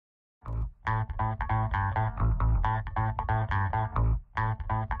You're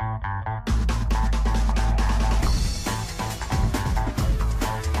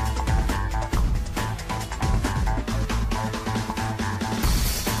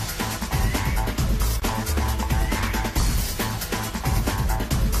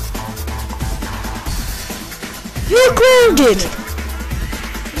grounded!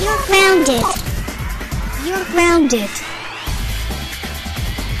 You're grounded. You're grounded.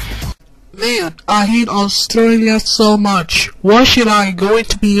 Man, I hate Australia so much. Why should I going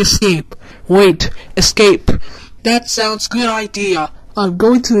to be escape? Wait, escape. That sounds good idea. I'm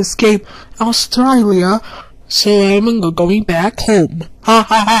going to escape Australia, so I'm going back home. Ha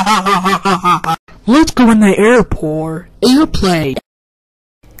ha ha ha ha ha ha. Let's go in the airplane.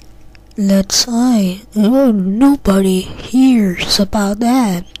 Let's say, oh, nobody hears about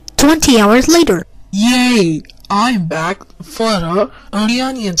that. 20 hours later. Yay! I'm back for the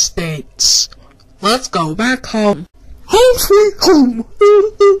United States. Let's go back home. Home sweet home!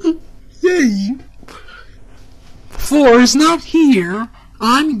 Yay! 4 is not here.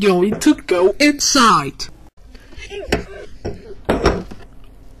 I'm going to go inside.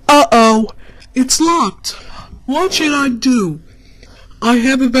 Uh-oh! It's locked. What should I do? I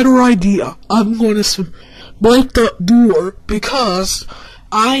have a better idea. I'm going to break the door because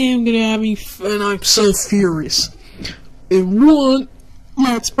I am going to have me and I'm so furious. In 1,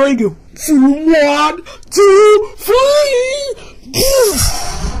 let's break it. 1, 2, 3.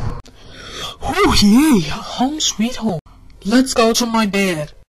 Oh yay! Home sweet home. Let's go to my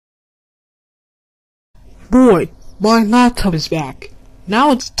bed. Boy, my laptop is back. Now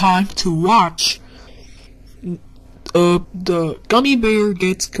it's time to watch. The gummy bear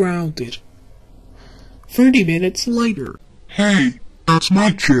gets grounded. 30 minutes later. Hey, that's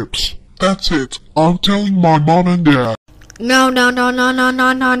my chips. That's it. I'm telling my mom and dad. No.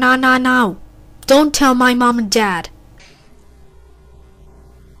 Don't tell my mom and dad.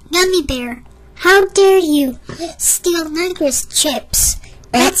 Gummy bear, how dare you steal Niagara's chips?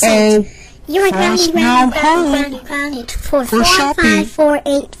 That's Uh-oh. it. You are grounded for 4, shopping. 5, 4,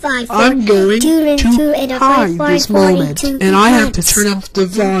 8, 5, 4, I'm going 2, and 2, and to a 5, hide 4, this 4, moment, 2, and I have to months. turn off the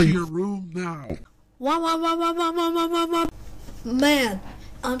volume. Your room now. Man,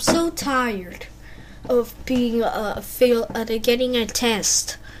 I'm so tired of being getting a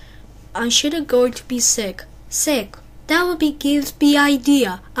test. I shouldn't going to be sick. That would be gives me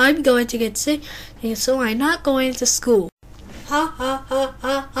idea. I'm going to get sick, and so I'm not going to school. Ha ha ha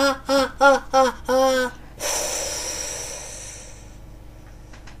ha ha ha ha ha ha.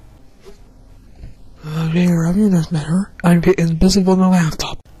 There, I mean that's better. I'm getting busy on the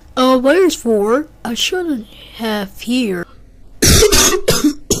laptop. Where's 4? I shouldn't have here.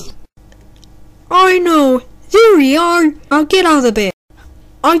 I know. There we are. I'll get out of the bed.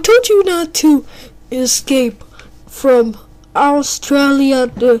 I told you not to escape from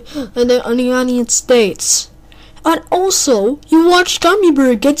Australia and the United States. And also, you watched Gummy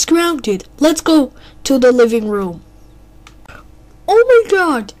Bear gets grounded. Let's go to the living room. Oh my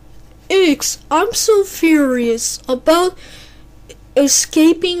god. I'm so furious about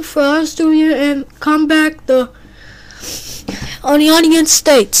escaping from Australia and come back the United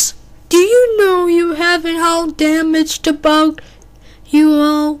States. Do you know you haven't how damaged about you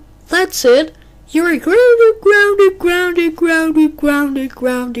all? That's it. You're grounded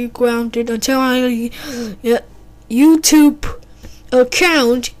until YouTube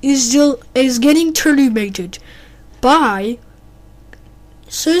account is getting terminated by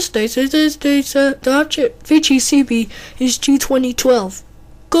VGCB is G2012.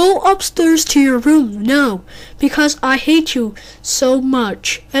 Go upstairs to your room now, because I hate you so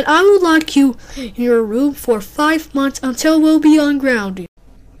much, and I will lock you in your room for 5 months until we'll be ungrounded.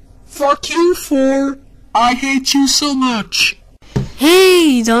 Fuck you, 4. I hate you so much.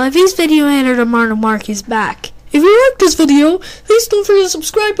 Hey, the Levy's video editor Mark is back. If you like this video, please don't forget to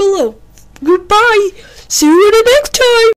subscribe below. Goodbye. See you in the next time.